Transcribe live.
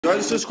So I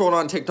was just scrolling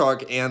on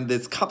TikTok and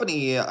this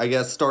company, I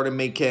guess, started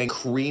making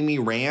creamy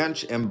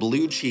ranch and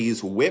blue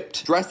cheese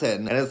whipped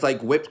dressing. And it's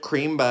like whipped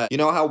cream, but you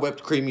know how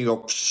whipped cream you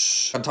go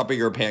on top of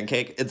your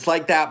pancake? It's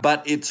like that,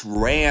 but it's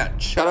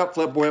ranch. Shout out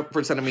Flip Whip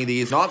for sending me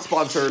these. Not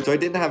sponsored, so I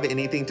didn't have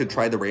anything to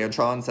try the ranch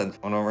on since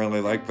I don't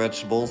really like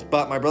vegetables.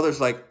 But my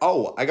brother's like,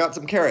 oh, I got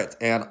some carrots.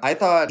 And I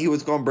thought he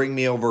was gonna bring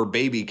me over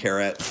baby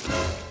carrots.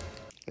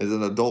 Is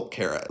an adult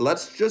carrot.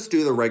 Let's just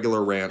do the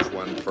regular ranch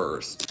one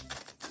first.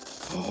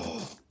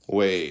 Oh,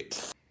 wait.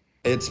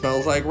 It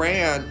smells like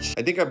ranch.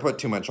 I think I put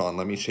too much on.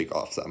 Let me shake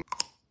off some.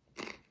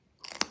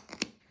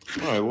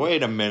 All right,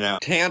 wait a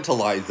minute.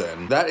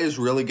 Tantalizing. That is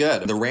really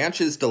good. The ranch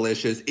is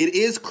delicious. It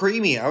is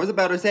creamy. I was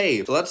about to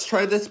say. So let's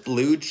try this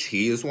blue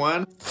cheese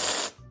one.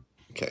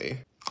 Okay.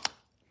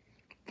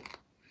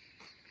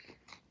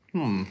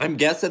 I'm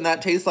guessing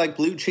that tastes like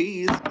blue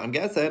cheese. I'm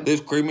guessing. This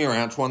creamy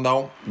ranch one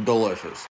though, delicious.